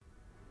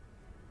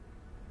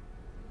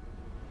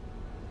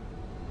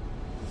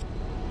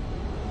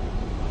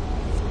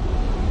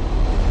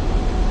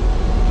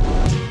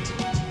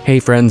Hey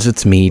friends,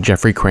 it's me,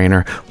 Jeffrey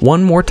Craner.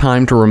 One more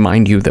time to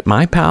remind you that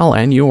my pal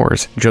and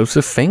yours,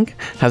 Joseph Fink,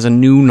 has a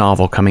new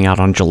novel coming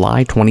out on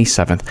July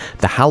 27th,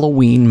 The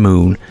Halloween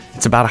Moon.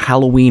 It's about a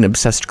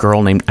Halloween-obsessed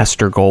girl named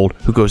Esther Gold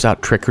who goes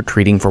out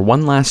trick-or-treating for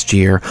one last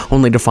year,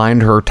 only to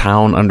find her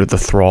town under the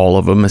thrall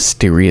of a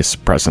mysterious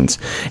presence.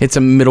 It's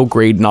a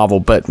middle-grade novel,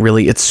 but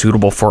really it's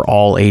suitable for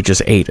all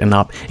ages 8 and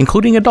up,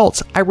 including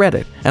adults. I read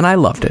it, and I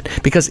loved it,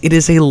 because it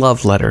is a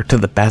love letter to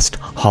the best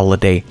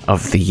holiday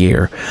of the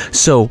year.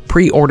 So,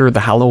 pre-order The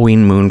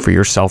Halloween Moon for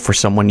yourself or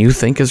someone you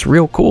think is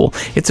real cool.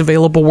 It's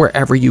available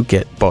wherever you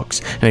get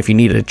books. And if you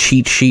need a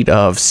cheat sheet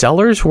of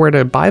sellers where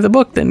to buy the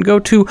book, then go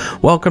to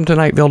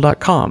welcometonightville.com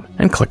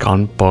and click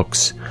on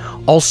books.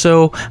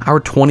 Also, our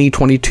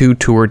 2022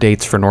 tour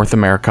dates for North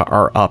America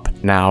are up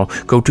now.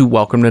 Go to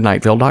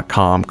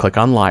welcometonightville.com, click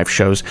on live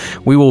shows.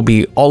 We will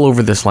be all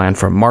over this land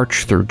from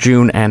March through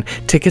June, and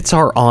tickets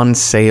are on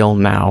sale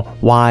now.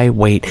 Why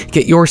wait?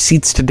 Get your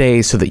seats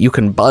today so that you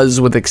can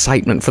buzz with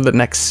excitement for the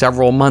next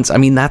several months. I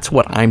mean, that's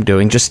what I'm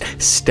doing, just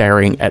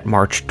staring at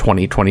March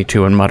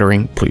 2022 and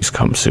muttering, please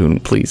come soon,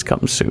 please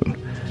come soon.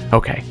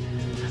 Okay,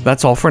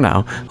 that's all for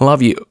now.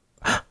 Love you.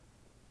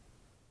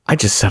 I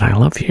just said I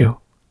love you.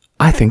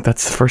 I think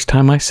that's the first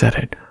time I said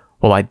it.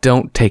 Well, I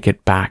don't take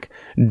it back.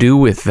 Do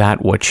with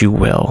that what you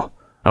will.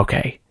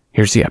 Okay,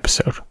 here's the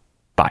episode.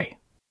 Bye.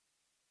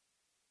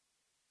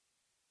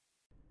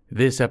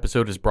 This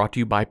episode is brought to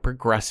you by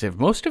Progressive.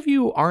 Most of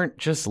you aren't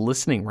just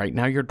listening right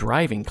now. You're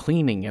driving,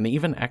 cleaning, and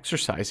even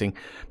exercising.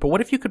 But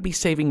what if you could be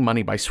saving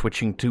money by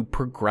switching to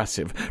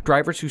Progressive?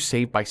 Drivers who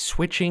save by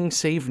switching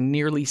save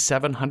nearly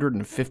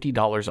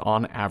 $750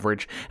 on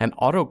average, and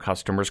auto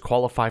customers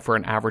qualify for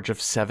an average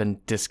of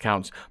 7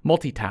 discounts.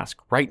 Multitask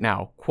right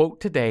now. Quote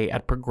today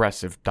at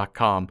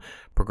Progressive.com.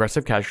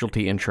 Progressive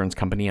Casualty Insurance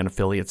Company and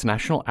affiliates.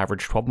 National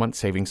average 12-month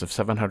savings of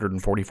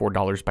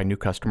 $744 by new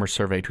customers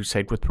surveyed who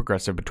saved with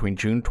Progressive between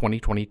June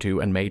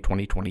 2022 and May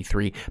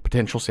 2023.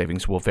 Potential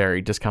savings will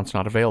vary. Discounts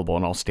not available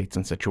in all states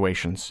and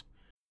situations.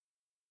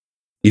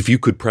 If you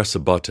could press a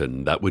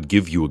button, that would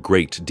give you a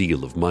great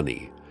deal of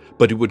money,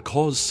 but it would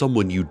cause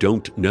someone you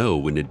don't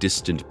know in a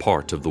distant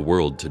part of the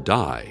world to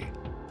die,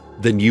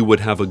 then you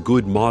would have a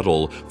good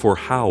model for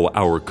how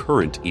our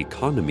current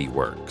economy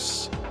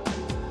works.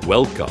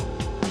 Welcome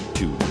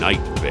to Night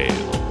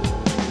Vale.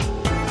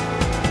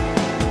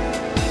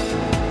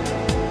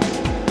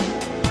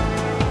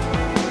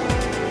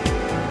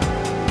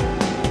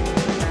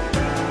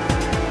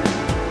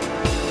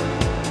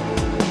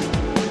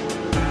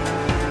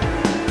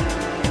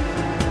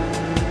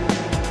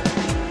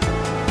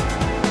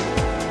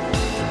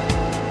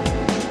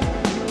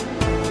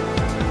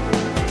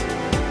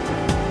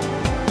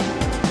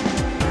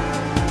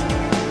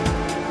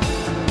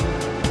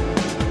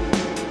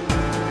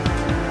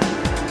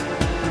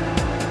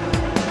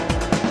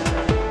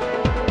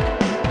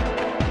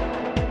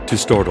 To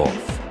start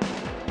off,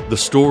 the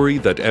story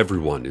that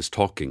everyone is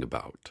talking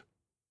about.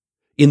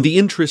 In the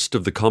interest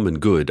of the common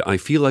good, I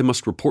feel I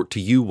must report to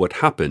you what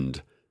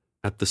happened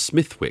at the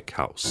Smithwick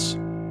house.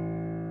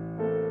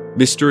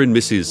 Mr. and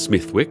Mrs.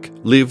 Smithwick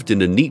lived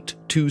in a neat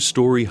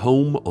 2-story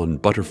home on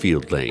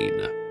Butterfield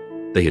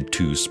Lane. They had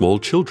 2 small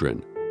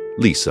children,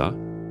 Lisa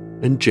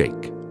and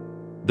Jake.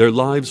 Their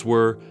lives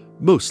were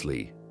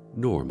mostly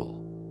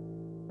normal.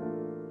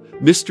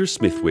 Mr.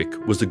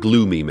 Smithwick was a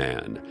gloomy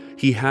man.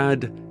 He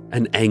had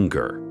an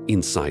anger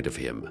inside of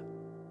him.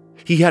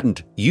 He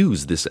hadn't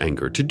used this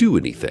anger to do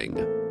anything,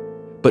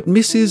 but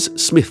Mrs.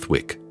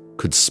 Smithwick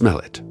could smell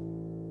it,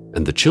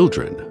 and the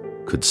children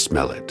could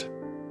smell it.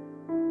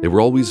 They were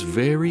always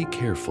very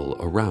careful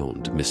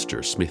around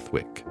Mr.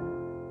 Smithwick.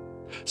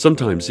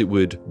 Sometimes it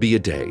would be a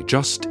day,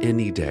 just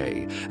any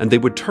day, and they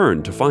would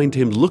turn to find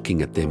him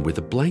looking at them with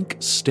a blank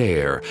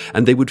stare,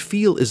 and they would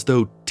feel as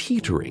though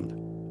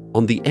teetering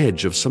on the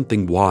edge of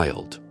something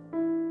wild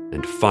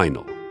and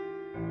final.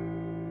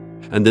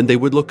 And then they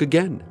would look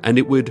again, and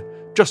it would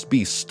just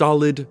be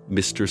stolid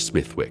Mr.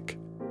 Smithwick,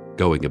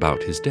 going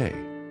about his day.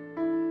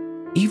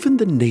 Even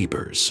the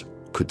neighbors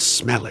could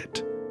smell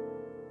it.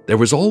 There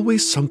was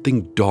always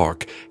something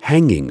dark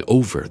hanging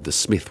over the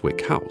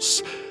Smithwick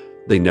house.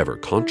 They never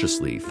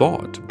consciously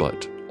thought,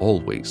 but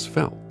always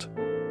felt.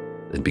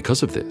 And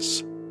because of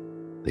this,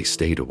 they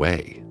stayed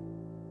away.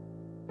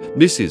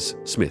 Mrs.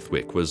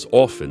 Smithwick was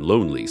often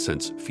lonely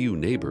since few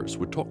neighbors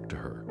would talk to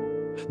her.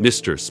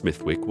 Mr.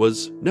 Smithwick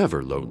was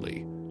never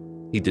lonely.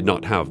 He did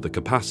not have the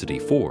capacity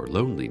for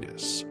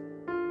loneliness.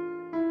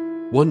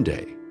 One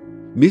day,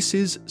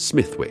 Mrs.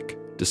 Smithwick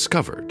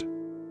discovered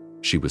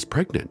she was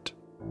pregnant.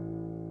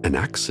 An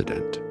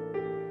accident.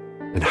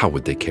 And how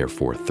would they care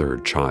for a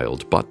 3rd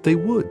child? But they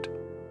would.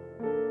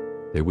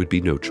 There would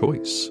be no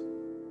choice.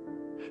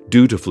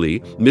 Dutifully,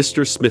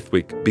 Mr.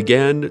 Smithwick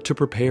began to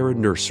prepare a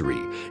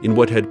nursery in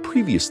what had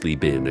previously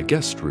been a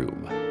guest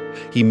room.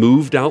 He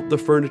moved out the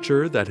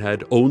furniture that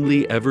had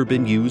only ever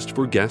been used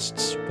for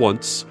guests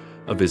once,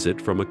 a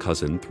visit from a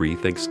cousin 3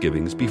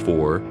 Thanksgivings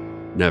before,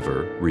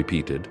 never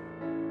repeated.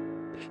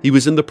 He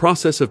was in the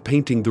process of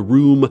painting the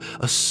room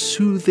a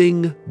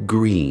soothing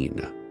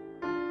green.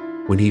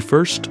 when he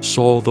first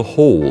saw the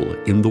hole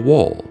in the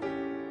wall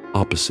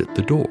opposite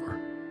the door.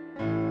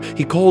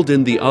 He called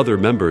in the other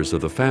members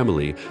of the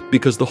family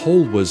because the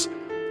hole was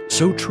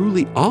so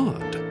truly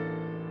odd,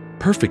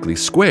 perfectly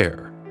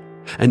square,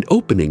 and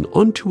opening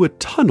onto a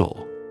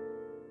tunnel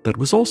that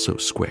was also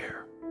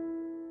square.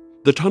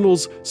 The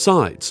tunnel's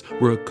sides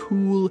were a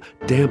cool,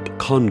 damp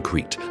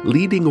concrete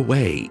leading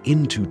away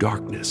into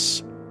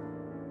darkness.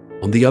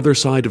 On the other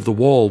side of the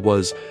wall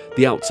was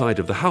the outside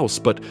of the house,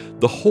 but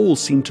the hole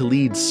seemed to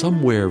lead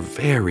somewhere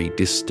very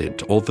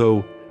distant,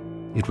 although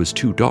it was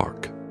too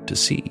dark to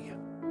see.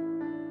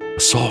 A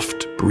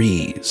soft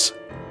breeze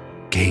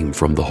came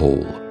from the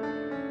hole.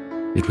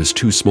 It was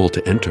too small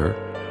to enter,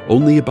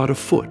 only about a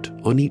foot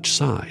on each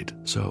side,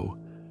 so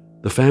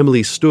the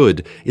family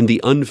stood in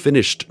the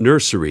unfinished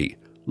nursery,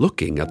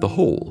 looking at the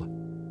hole.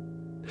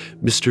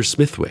 Mr.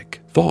 Smithwick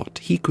thought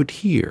he could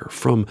hear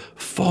from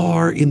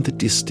far in the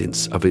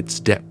distance of its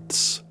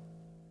depths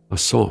a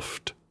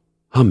soft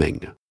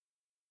humming.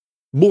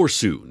 More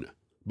soon,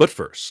 but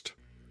first,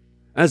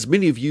 as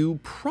many of you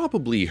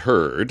probably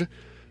heard,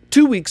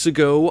 2 weeks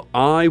ago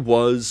I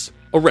was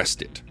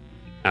arrested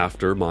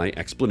after my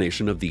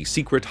explanation of the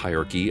secret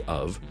hierarchy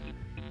of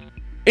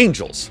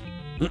angels.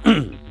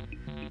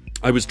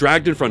 I was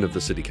dragged in front of the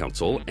city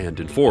council and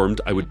informed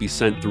I would be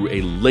sent through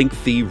a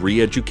lengthy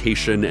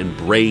re-education and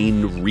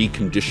brain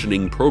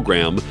reconditioning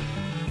program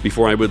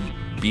before I would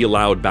be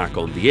allowed back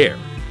on the air.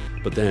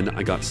 But then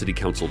I got city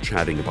council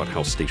chatting about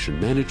how station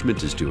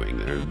management is doing.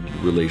 Their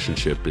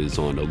relationship is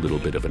on a little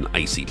bit of an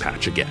icy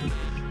patch again.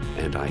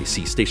 And I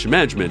see station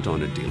management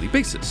on a daily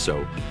basis,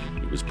 so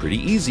it was pretty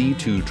easy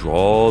to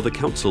draw the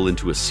council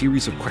into a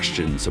series of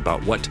questions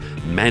about what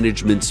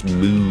management's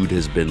mood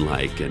has been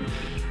like and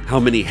how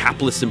many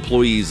hapless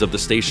employees of the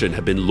station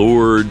have been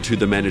lured to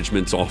the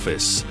management's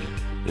office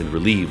and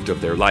relieved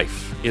of their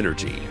life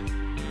energy.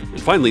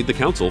 And finally, the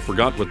council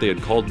forgot what they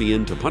had called me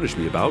in to punish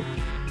me about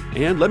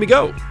and let me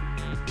go.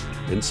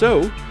 And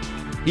so,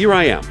 here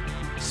I am,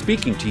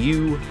 speaking to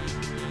you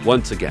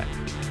once again.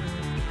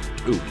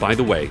 Ooh, by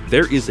the way,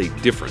 there is a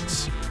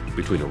difference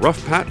between a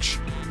rough patch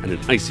and an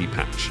icy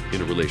patch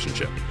in a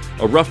relationship.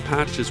 A rough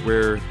patch is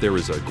where there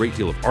is a great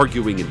deal of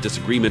arguing and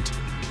disagreement,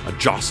 a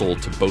jostle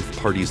to both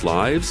parties'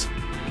 lives.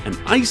 An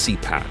icy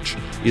patch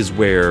is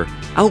where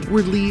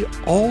outwardly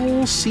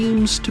all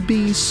seems to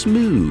be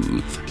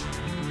smooth,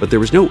 but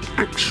there is no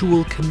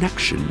actual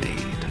connection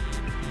made.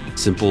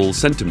 Simple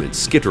sentiments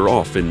skitter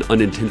off in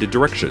unintended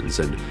directions,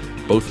 and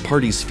both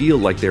parties feel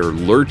like they're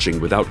lurching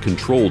without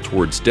control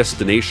towards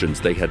destinations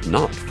they had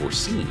not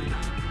foreseen.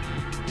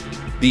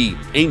 The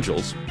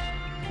angels,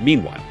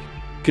 meanwhile,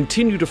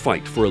 continue to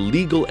fight for a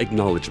legal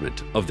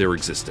acknowledgement of their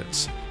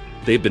existence.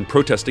 They've been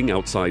protesting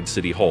outside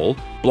City Hall,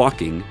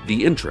 blocking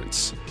the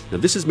entrance. Now,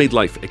 this has made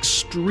life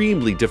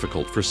extremely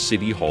difficult for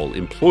City Hall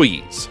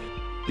employees.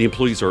 The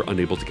employees are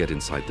unable to get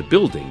inside the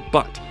building,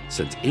 but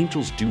since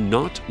angels do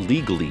not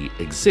legally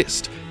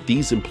exist,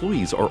 these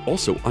employees are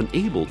also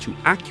unable to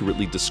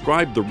accurately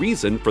describe the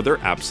reason for their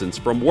absence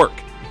from work.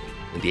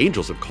 And the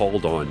angels have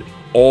called on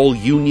all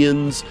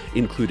unions,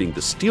 including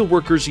the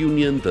Steelworkers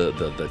Union,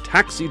 the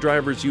Taxi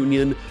Drivers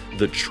Union,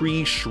 the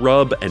Tree,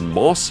 Shrub, and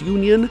Moss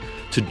Union,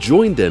 to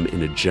join them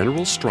in a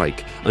general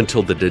strike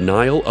until the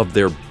denial of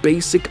their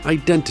basic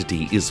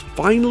identity is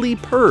finally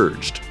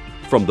purged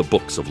from the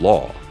books of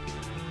law.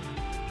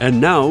 And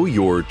now,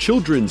 your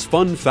Children's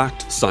Fun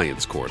Fact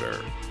Science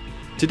Corner.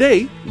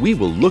 Today, we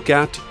will look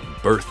at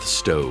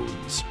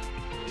birthstones.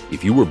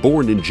 If you were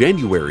born in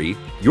January,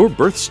 your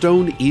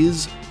birthstone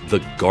is the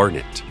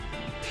garnet.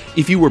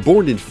 If you were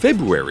born in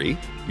February,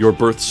 your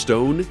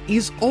birthstone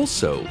is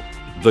also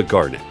the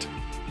garnet.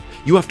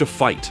 You have to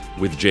fight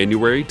with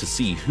January to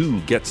see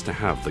who gets to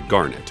have the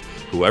garnet.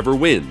 Whoever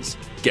wins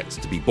gets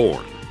to be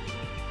born.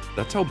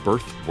 That's how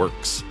birth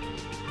works.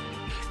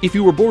 If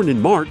you were born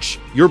in March,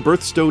 your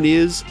birthstone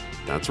is,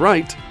 that's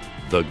right,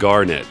 the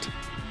garnet.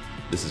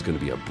 This is going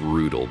to be a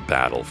brutal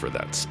battle for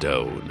that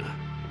stone.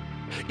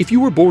 If you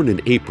were born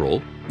in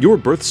April, your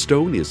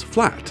birthstone is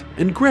flat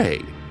and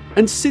gray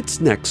and sits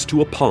next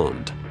to a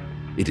pond.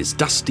 It is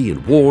dusty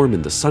and warm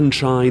in the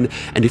sunshine,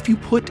 and if you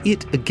put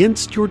it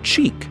against your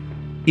cheek,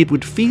 it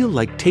would feel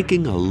like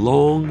taking a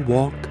long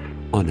walk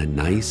on a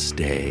nice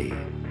day.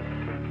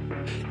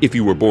 If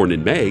you were born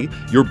in May,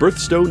 your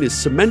birthstone is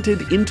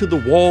cemented into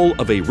the wall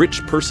of a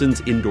rich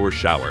person's indoor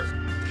shower.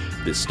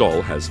 This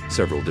stall has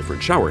several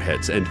different shower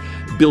heads and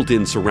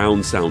built-in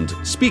surround sound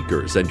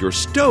speakers, and your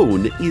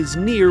stone is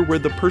near where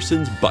the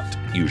person's butt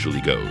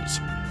usually goes.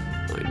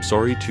 I'm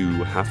sorry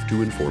to have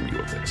to inform you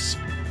of this.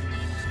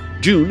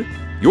 June,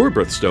 your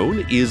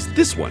birthstone is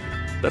this one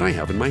that I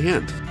have in my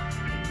hand.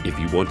 If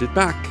you want it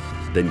back,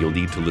 then you'll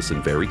need to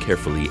listen very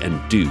carefully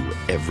and do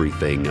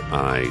everything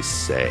I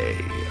say.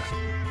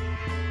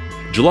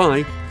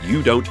 July,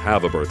 you don't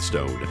have a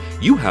birthstone.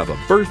 You have a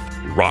birth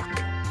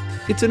rock.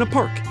 It's in a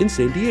park in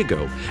San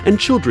Diego, and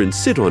children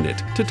sit on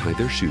it to tie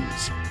their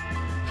shoes.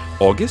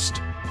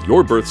 August,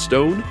 your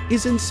birthstone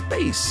is in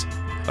space.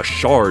 A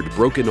shard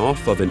broken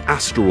off of an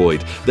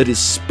asteroid that is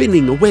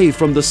spinning away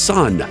from the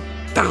sun.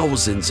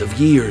 thousands of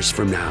years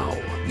from now,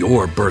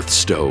 your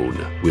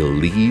birthstone will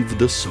leave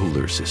the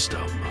solar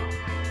system.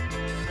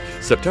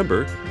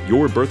 September,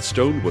 your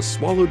birthstone was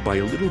swallowed by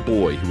a little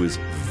boy who is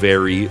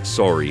very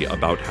sorry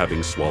about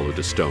having swallowed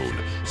a stone.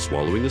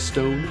 Swallowing a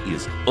stone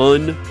is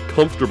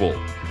uncomfortable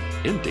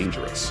and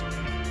dangerous.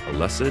 A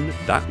lesson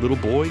that little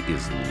boy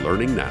is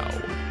learning now.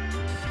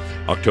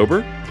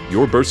 October,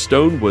 your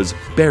birthstone was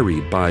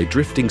buried by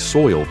drifting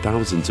soil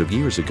thousands of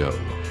years ago.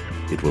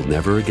 It will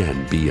never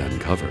again be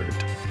uncovered.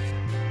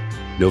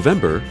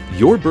 November,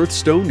 your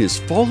birthstone is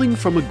falling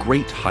from a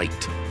great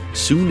height.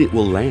 Soon it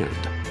will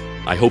land.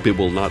 I hope it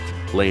will not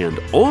land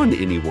on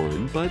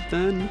anyone, but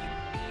then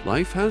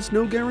life has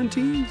no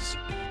guarantees.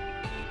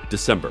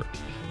 December,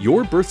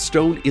 your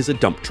birthstone is a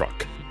dump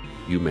truck.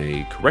 You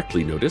may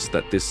correctly notice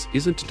that this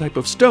isn't a type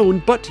of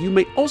stone, but you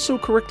may also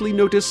correctly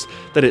notice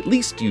that at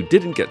least you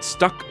didn't get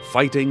stuck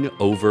fighting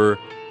over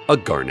a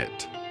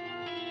garnet.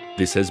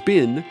 This has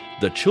been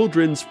the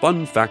Children's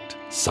Fun Fact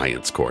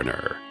Science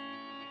Corner.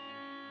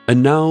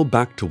 And now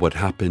back to what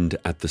happened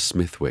at the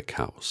Smithwick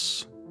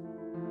house.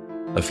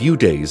 A few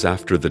days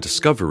after the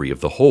discovery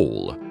of the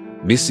hole,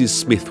 Mrs.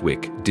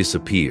 Smithwick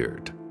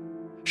disappeared.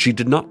 She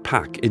did not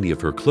pack any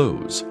of her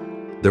clothes.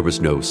 There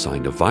was no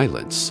sign of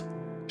violence.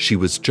 She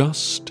was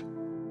just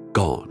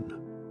gone.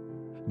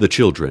 The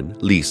children,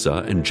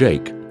 Lisa and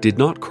Jake, did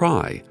not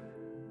cry.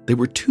 They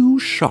were too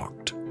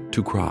shocked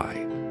to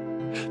cry.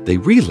 They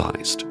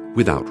realized,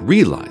 without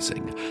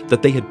realizing,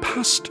 that they had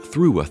passed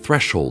through a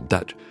threshold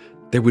that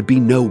there would be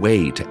no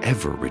way to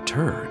ever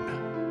return.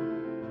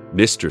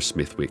 Mr.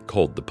 Smithwick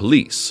called the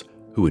police,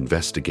 who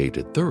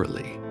investigated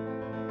thoroughly.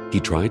 He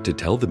tried to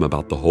tell them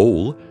about the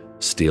hole,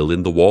 still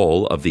in the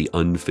wall of the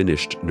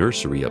unfinished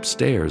nursery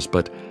upstairs,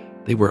 but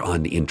they were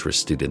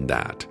uninterested in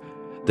that.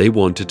 They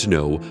wanted to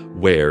know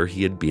where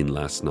he had been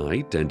last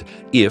night and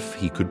if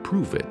he could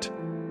prove it.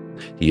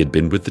 He had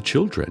been with the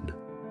children.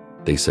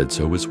 They said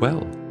so as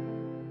well.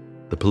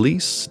 The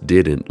police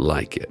didn't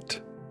like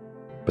it,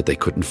 but they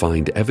couldn't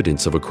find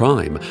evidence of a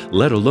crime,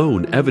 let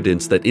alone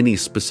evidence that any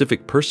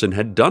specific person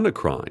had done a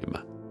crime.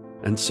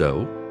 And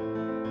so,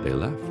 they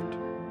left.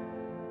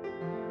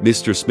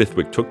 Mr.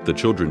 Smithwick took the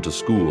children to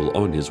school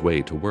on his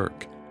way to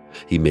work.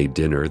 He made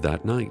dinner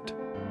that night.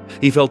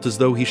 He felt as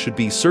though he should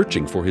be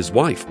searching for his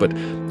wife, but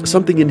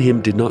something in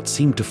him did not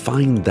seem to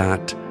find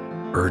that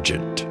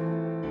urgent.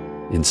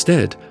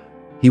 Instead,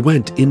 he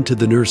went into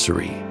the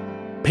nursery,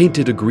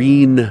 painted a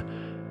green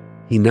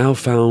he now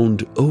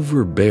found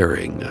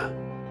overbearing.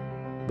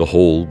 The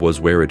hole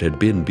was where it had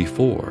been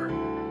before.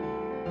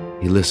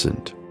 He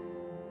listened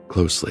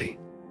closely.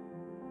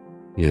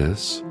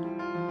 Yes,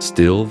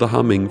 still the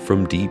humming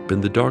from deep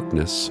in the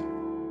darkness.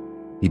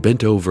 He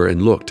bent over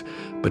and looked,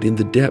 but in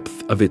the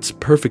depth of its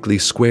perfectly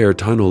square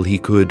tunnel he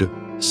could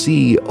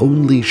see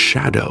only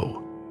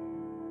shadow.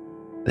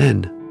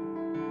 Then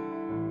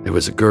there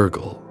was a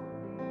gurgle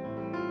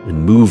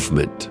and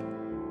movement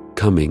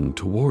coming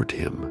toward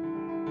him,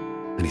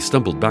 and he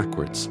stumbled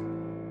backwards,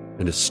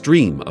 and a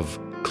stream of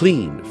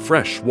clean,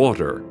 fresh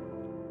water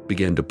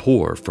began to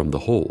pour from the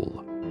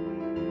hole.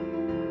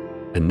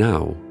 And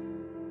now,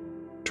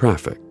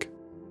 traffic.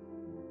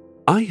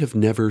 I have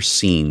never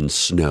seen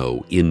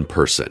snow in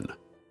person,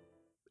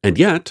 and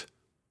yet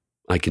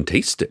I can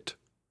taste it.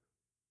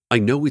 I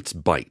know its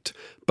bite,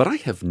 but I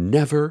have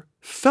never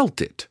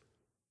felt it.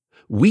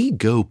 We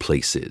go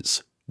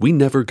places we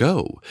never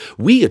go.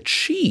 We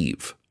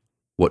achieve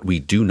what we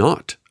do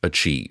not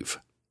achieve.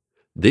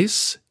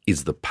 This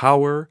is the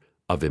power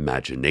of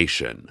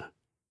imagination.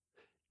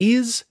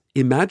 Is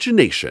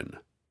imagination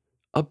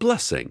a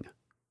blessing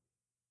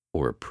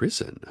or a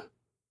prison?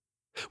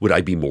 Would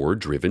I be more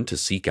driven to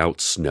seek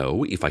out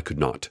snow if I could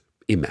not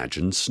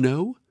imagine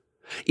snow?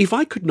 If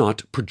I could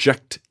not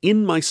project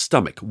in my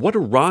stomach what a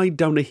ride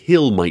down a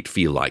hill might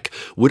feel like,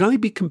 would I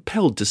be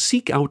compelled to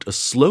seek out a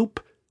slope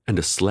and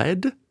a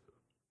sled?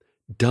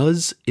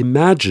 Does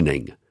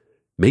imagining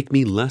make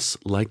me less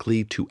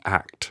likely to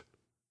act?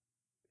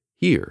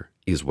 Here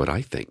is what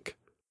I think.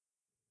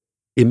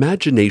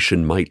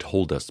 Imagination might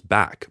hold us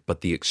back,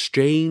 but the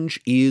exchange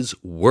is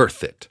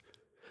worth it.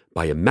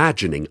 By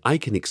imagining, I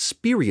can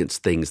experience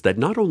things that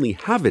not only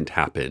haven't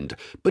happened,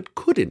 but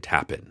couldn't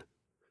happen.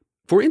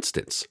 For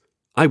instance,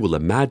 I will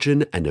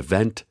imagine an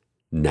event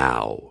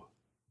now.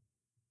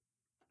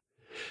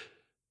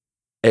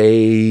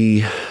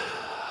 A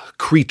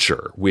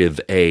creature with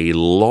a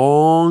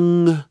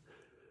long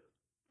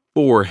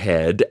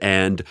forehead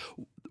and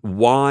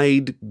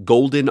wide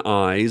golden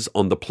eyes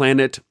on the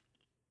planet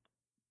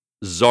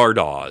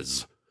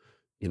Zardoz.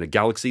 In a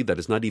galaxy that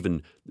is not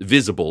even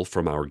visible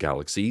from our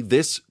galaxy,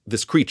 this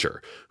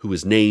creature, who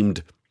is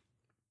named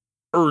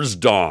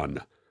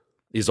Urzdon,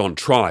 is on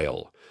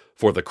trial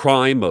for the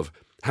crime of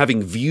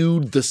having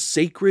viewed the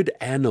sacred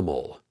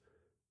animal,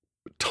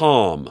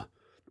 Tom,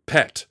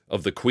 pet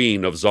of the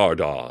Queen of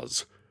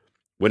Zardoz.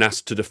 When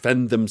asked to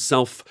defend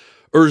himself,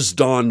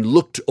 Urzdon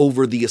looked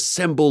over the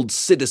assembled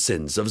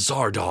citizens of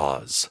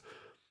Zardoz,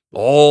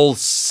 all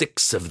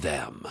 6 of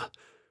them.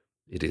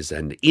 It is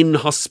an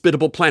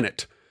inhospitable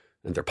planet,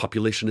 and their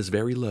population is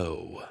very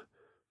low.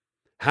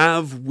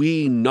 Have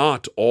we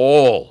not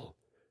all,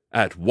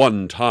 at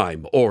one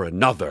time or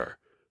another,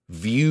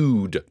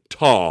 viewed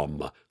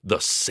Tom, the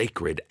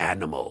sacred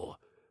animal?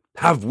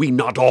 Have we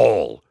not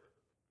all?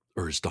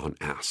 Erzdan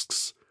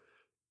asks.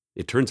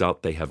 It turns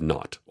out they have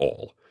not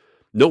all.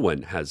 No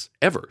one has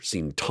ever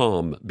seen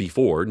Tom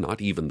before,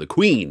 not even the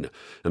Queen,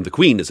 and the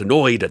Queen is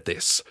annoyed at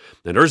this,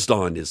 and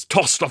Erzdan is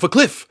tossed off a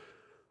cliff,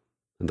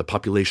 and the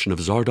population of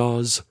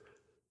Zardoz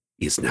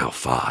is now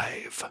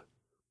 5.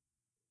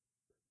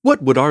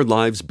 What would our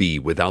lives be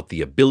without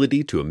the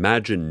ability to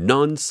imagine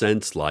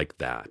nonsense like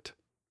that?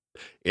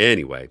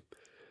 Anyway,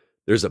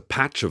 there's a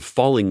patch of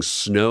falling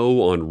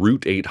snow on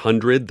Route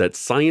 800 that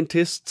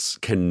scientists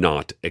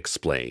cannot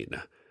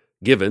explain,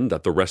 given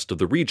that the rest of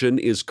the region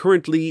is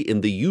currently in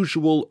the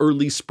usual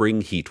early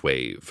spring heat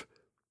wave.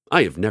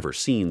 I have never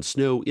seen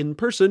snow in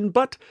person,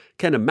 but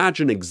can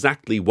imagine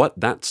exactly what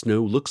that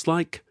snow looks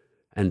like,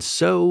 and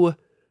so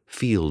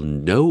feel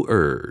no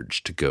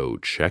urge to go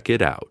check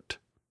it out.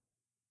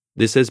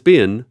 This has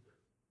been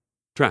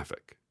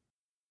Traffic.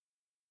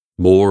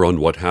 More on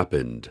what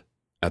happened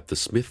at the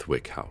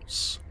Smithwick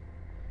house.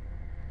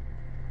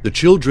 The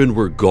children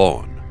were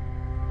gone.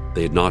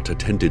 They had not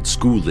attended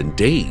school in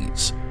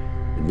days,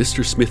 and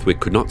Mr. Smithwick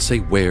could not say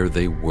where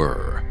they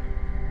were.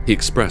 He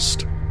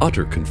expressed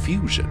utter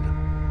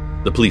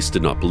confusion. The police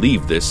did not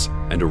believe this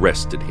and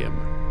arrested him.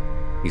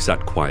 He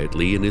sat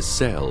quietly in his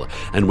cell,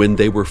 and when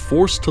they were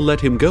forced to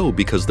let him go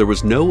because there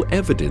was no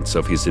evidence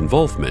of his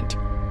involvement,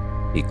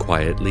 he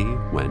quietly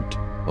went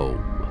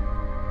home.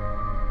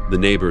 The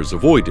neighbors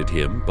avoided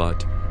him,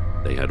 but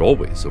they had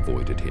always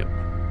avoided him.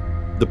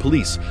 The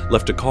police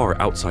left a car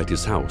outside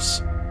his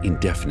house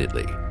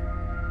indefinitely.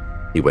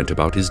 He went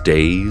about his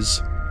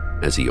days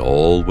as he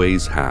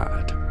always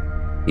had.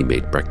 He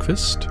made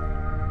breakfast.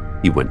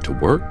 He went to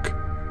work.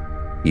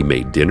 He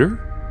made dinner.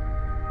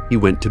 He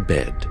went to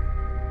bed.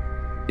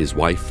 His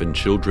wife and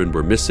children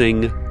were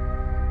missing.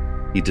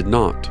 He did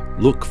not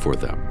look for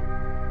them.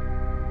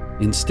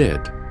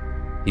 Instead,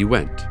 he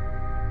went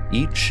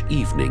each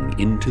evening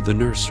into the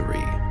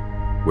nursery,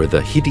 where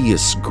the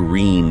hideous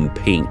green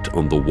paint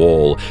on the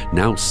wall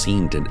now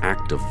seemed an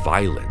act of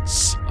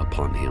violence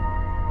upon him.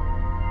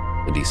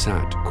 And he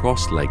sat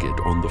cross-legged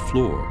on the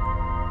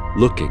floor,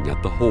 looking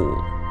at the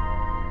hole.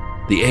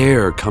 The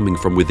air coming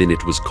from within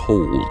it was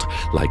cold,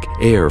 like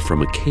air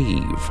from a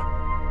cave.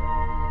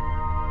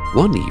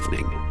 One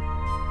evening,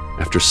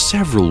 after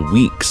several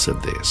weeks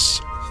of this,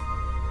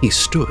 he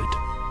stood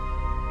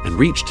and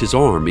reached his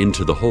arm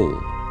into the hole.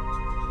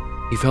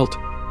 He felt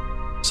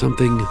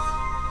something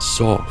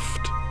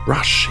soft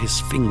brush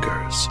his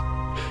fingers.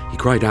 He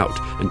cried out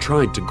and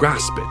tried to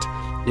grasp it.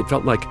 It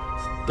felt like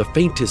the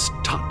faintest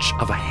touch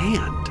of a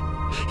hand.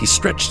 He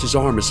stretched his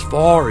arm as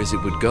far as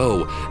it would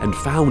go and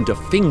found a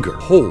finger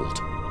hold.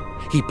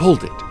 He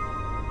pulled it.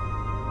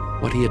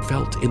 What he had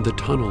felt in the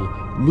tunnel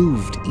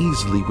moved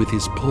easily with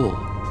his pull.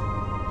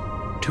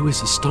 To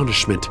his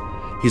astonishment,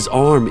 his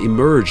arm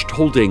emerged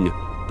holding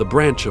the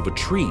branch of a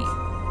tree,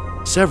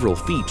 several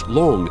feet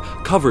long,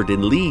 covered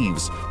in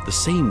leaves, the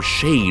same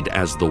shade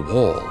as the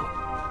wall.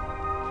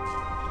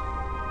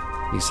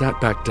 He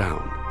sat back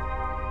down.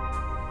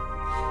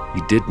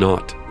 He did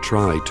not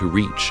try to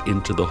reach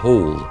into the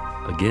hole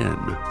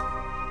again.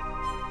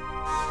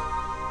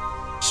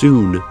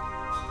 Soon,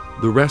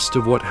 the rest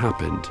of what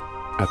happened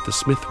at the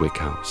Smithwick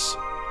house.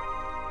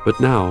 But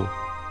now,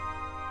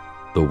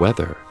 the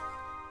weather.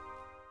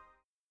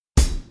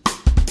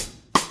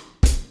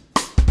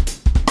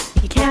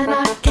 You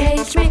cannot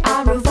cage me,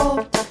 I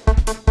revolt.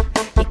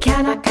 You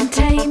cannot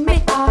contain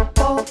me, I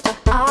bolt.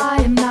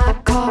 I am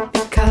not caught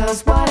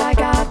because what I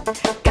got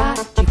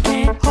you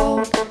can't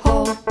hold.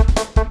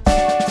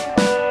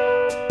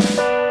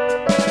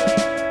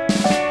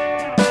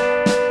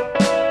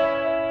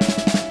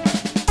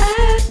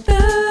 At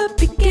the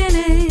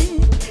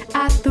beginning,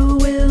 at the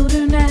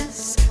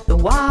wilderness, the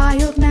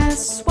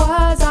wildness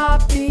was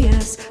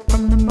obvious.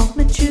 From the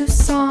moment you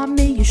saw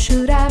me, you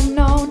should have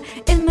known.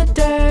 In the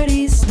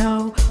dirty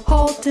snow,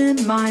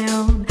 holding my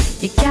own.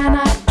 You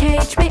cannot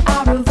cage me,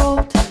 I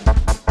revolt.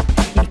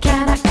 You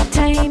cannot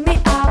contain me,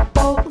 I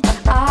bolt.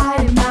 I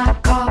am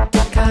not caught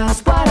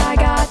because what I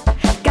got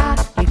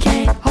you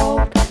can't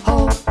hold.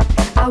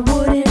 I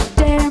wouldn't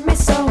dare me,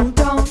 so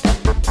don't.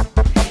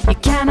 You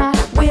cannot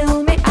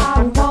will me,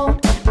 I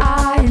won't.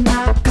 I am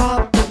not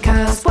caught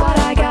because what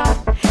I got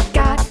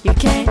you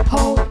can't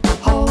hold.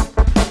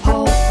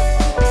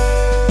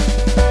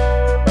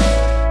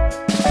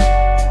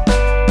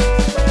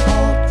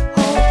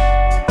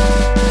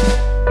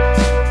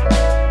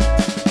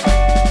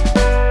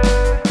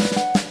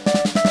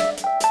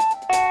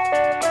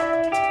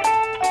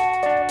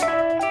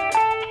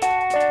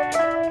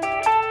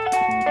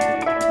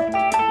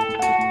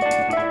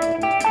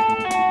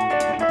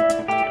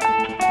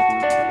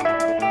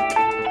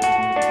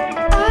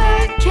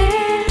 I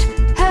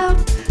can't help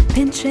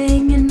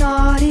pinching an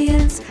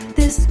audience.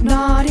 This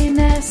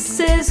naughtiness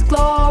is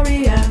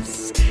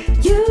glorious.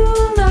 You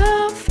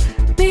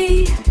love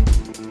me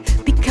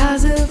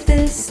because of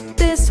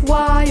this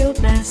wild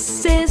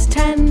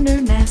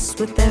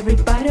with every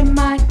bite of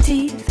my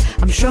teeth.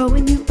 I'm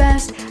showing you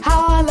best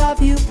how I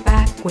love you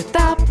back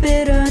without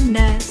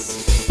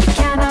bitterness. You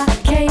cannot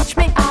cage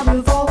me, I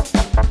revolt.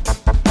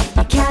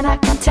 You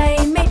cannot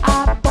contain me,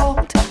 I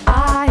bolt.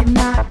 I am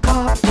not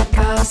caught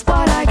because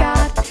what I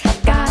got,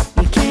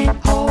 you can't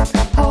hold.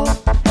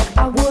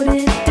 I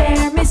wouldn't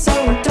dare me, so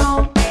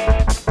don't.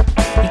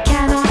 You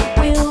cannot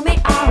will me,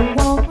 I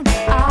won't.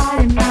 I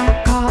am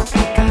not caught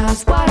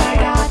because what I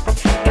got,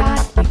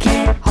 you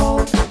can't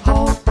hold.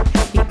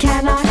 You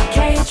cannot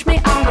cage me,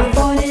 I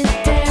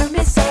wouldn't dare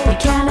me, so you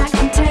cannot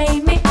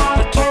contain me,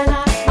 you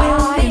cannot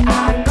will me,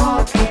 I'm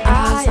caught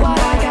because what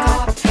I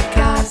got,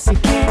 you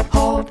can't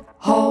hold.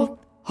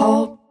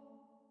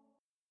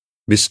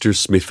 Mr.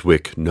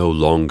 Smithwick no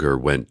longer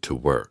went to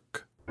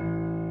work.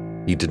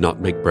 He did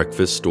not make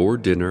breakfast or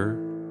dinner.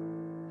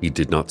 He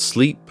did not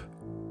sleep.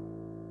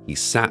 He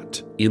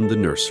sat in the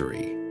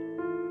nursery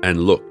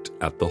and looked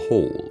at the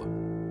hole.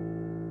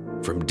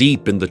 From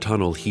deep in the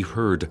tunnel, he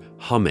heard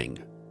humming.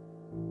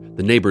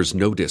 The neighbors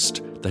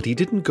noticed that he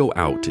didn't go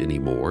out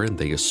anymore, and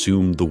they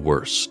assumed the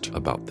worst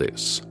about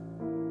this.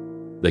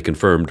 They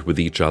confirmed with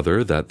each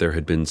other that there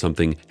had been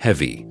something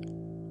heavy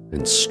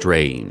and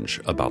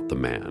strange about the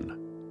man.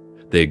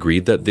 They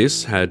agreed that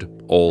this had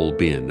all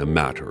been a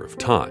matter of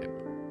time.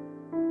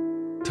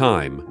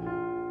 Time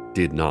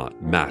did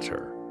not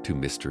matter to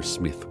Mr.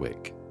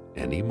 Smithwick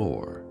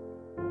anymore.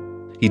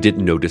 He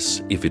didn't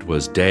notice if it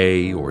was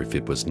day or if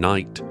it was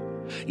night.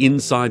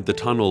 Inside the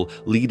tunnel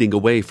leading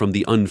away from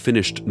the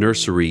unfinished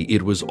nursery,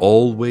 it was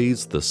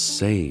always the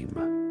same,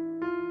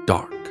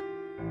 dark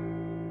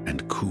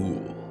and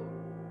cool.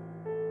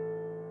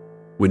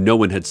 When no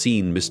one had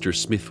seen Mr.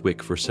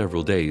 Smithwick for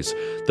several days,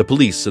 the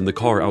police and the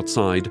car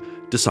outside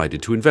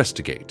decided to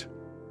investigate.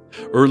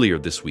 Earlier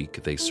this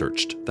week, they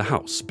searched the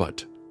house,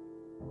 but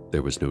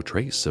there was no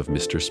trace of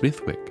Mr.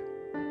 Smithwick.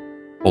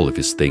 All of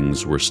his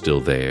things were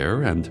still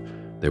there, and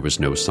there was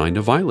no sign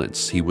of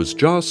violence. He was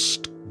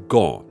just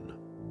gone.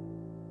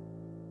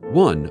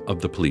 One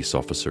of the police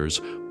officers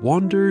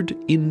wandered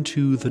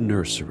into the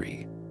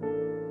nursery,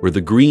 where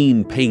the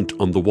green paint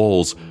on the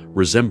walls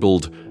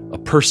resembled a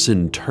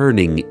person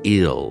turning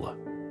ill.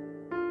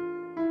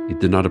 It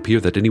did not appear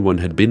that anyone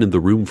had been in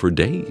the room for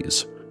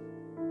days.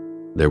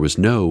 There was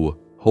no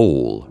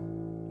hole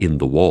in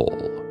the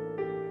wall.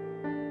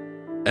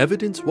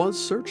 Evidence was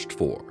searched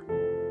for,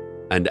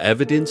 and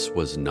evidence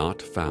was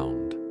not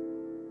found.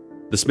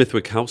 The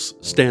Smithwick house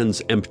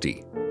stands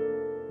empty,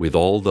 with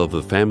all of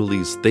the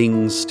family's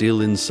things still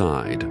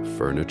inside,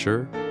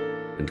 furniture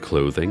and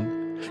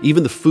clothing,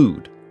 even the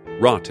food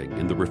rotting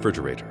in the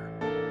refrigerator.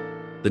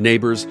 The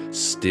neighbors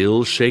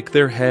still shake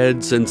their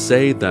heads and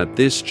say that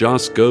this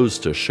just goes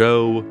to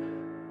show,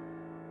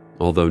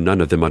 although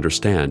none of them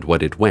understand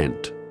what it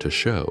went to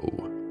show.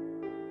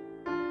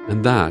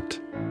 And that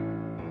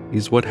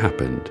is what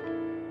happened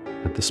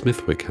at the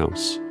Smithwick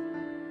house.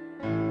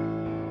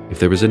 If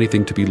there was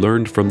anything to be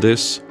learned from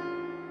this,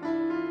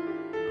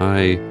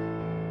 I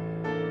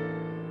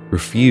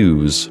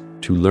refuse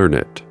to learn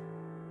it.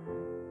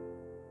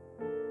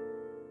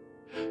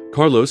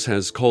 Carlos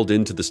has called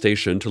into the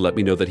station to let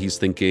me know that he's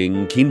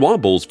thinking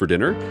quinoa bowls for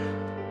dinner.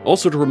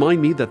 Also to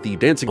remind me that the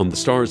Dancing on the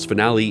Stars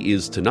finale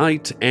is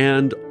tonight,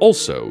 and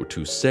also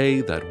to say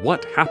that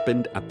what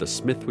happened at the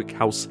Smithwick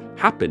house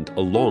happened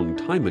a long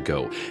time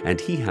ago, and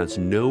he has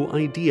no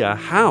idea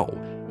how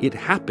it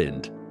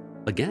happened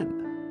again.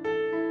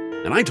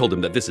 And I told him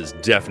that this is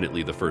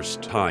definitely the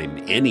first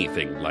time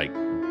anything like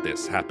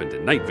this happened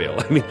in Night Vale.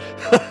 I mean,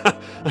 I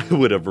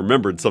would have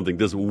remembered something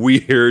this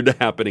weird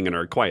happening in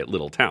our quiet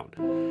little town.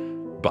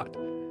 But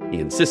he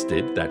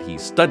insisted that he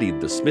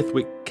studied the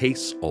Smithwick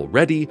case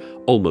already,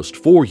 almost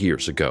 4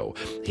 years ago.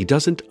 He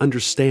doesn't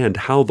understand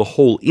how the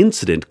whole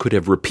incident could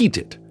have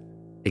repeated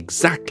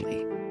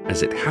exactly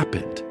as it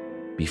happened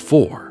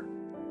before.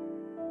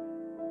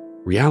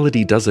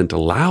 Reality doesn't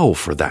allow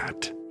for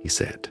that, he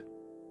said.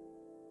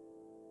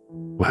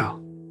 Well,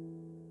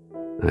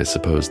 I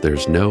suppose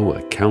there's no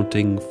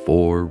accounting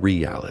for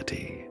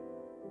reality.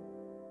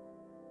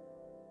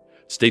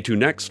 Stay tuned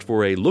next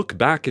for a look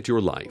back at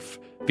your life,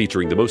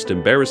 featuring the most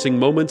embarrassing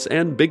moments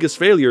and biggest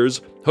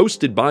failures,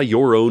 hosted by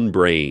your own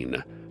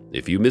brain.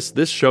 If you missed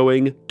this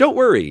showing, don't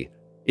worry.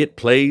 It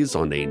plays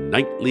on a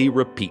nightly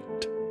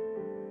repeat.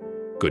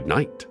 Good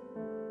night,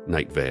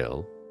 Night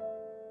Vale.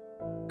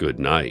 Good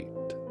night.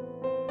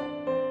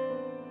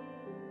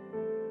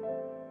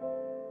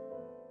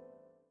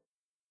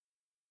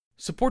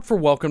 Support for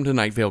Welcome to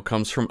Night Vale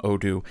comes from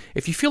Odoo.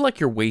 If you feel like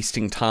you're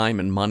wasting time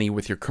and money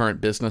with your current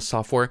business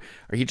software,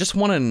 or you just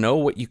want to know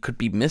what you could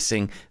be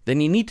missing, then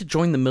you need to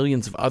join the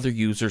millions of other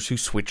users who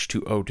switch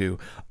to Odoo.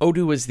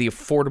 Odoo is the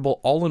affordable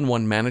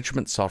all-in-one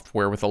management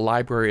software with a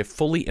library of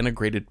fully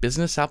integrated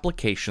business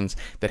applications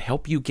that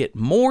help you get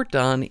more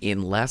done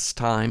in less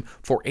time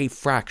for a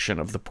fraction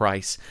of the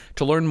price.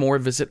 To learn more,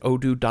 visit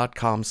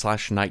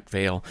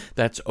odoo.com/nightvale.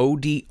 That's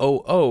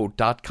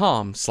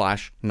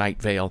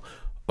odoo.com/nightvale.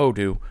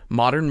 Odoo,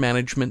 modern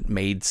management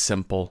made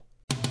simple.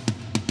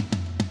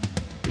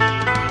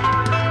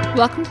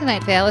 Welcome to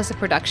Night Vale is a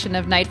production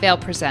of Night Vale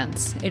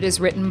Presents. It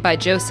is written by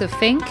Joseph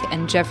Fink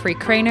and Jeffrey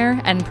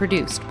Craner and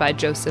produced by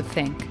Joseph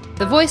Fink.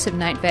 The voice of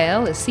Night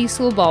Vale is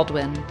Cecil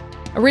Baldwin.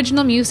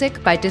 Original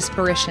music by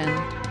Disparition.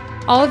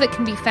 All of it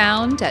can be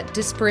found at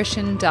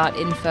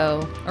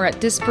disparition.info or at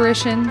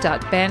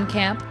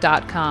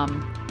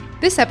disparition.bandcamp.com.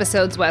 This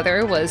episode's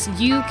weather was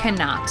You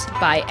Cannot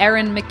by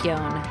Erin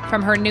McKeown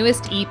from her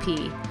newest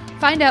EP.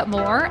 Find out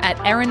more at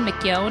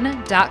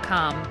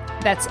erinmckeown.com.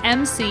 That's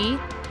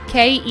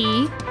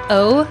MCKEOWN,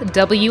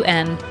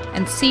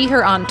 and see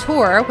her on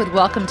tour with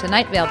Welcome to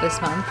Night Vale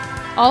this month,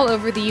 all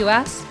over the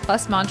US,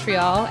 plus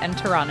Montreal and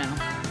Toronto.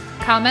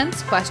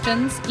 Comments,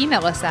 questions,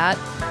 email us at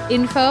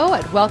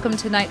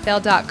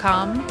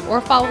info@welcometonightvale.com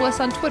or follow us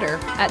on Twitter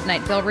at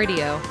Night Vale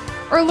Radio,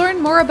 or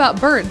learn more about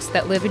birds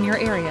that live in your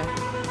area.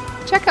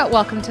 Check out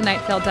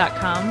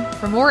welcometonightvale.com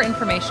for more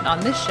information on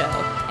this show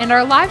and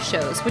our live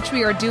shows, which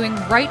we are doing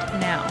right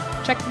now.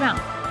 Check them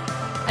out.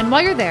 And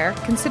while you're there,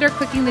 consider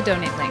clicking the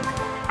donate link.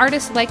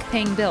 Artists like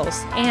paying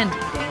bills and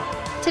eating.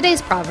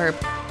 Today's proverb,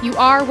 you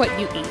are what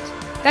you eat.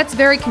 That's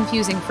very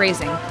confusing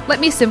phrasing.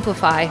 Let me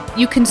simplify.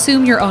 You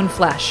consume your own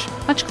flesh.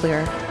 Much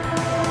clearer.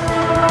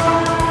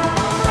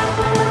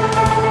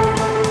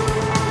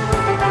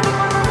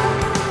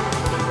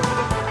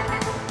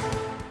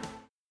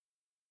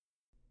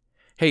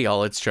 Hey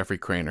y'all, it's Jeffrey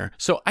Craner.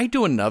 So I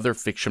do another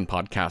fiction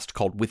podcast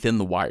called Within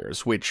the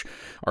Wires, which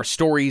are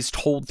stories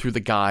told through the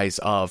guise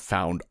of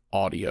found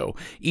audio.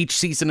 Each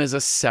season is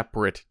a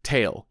separate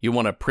tale. You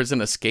want a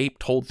prison escape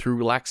told through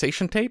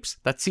relaxation tapes?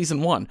 That's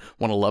season 1.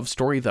 Want a love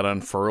story that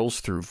unfurls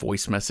through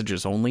voice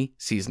messages only?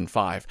 Season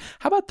 5.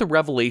 How about the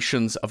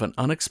revelations of an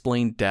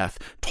unexplained death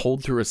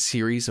told through a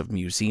series of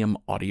museum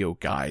audio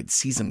guides?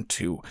 Season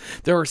 2.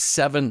 There are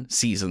 7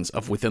 seasons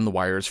of Within the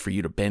Wires for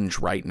you to binge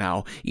right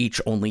now,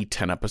 each only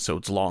 10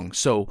 episodes long.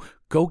 So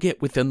go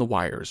get Within the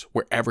Wires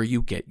wherever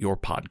you get your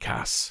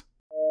podcasts.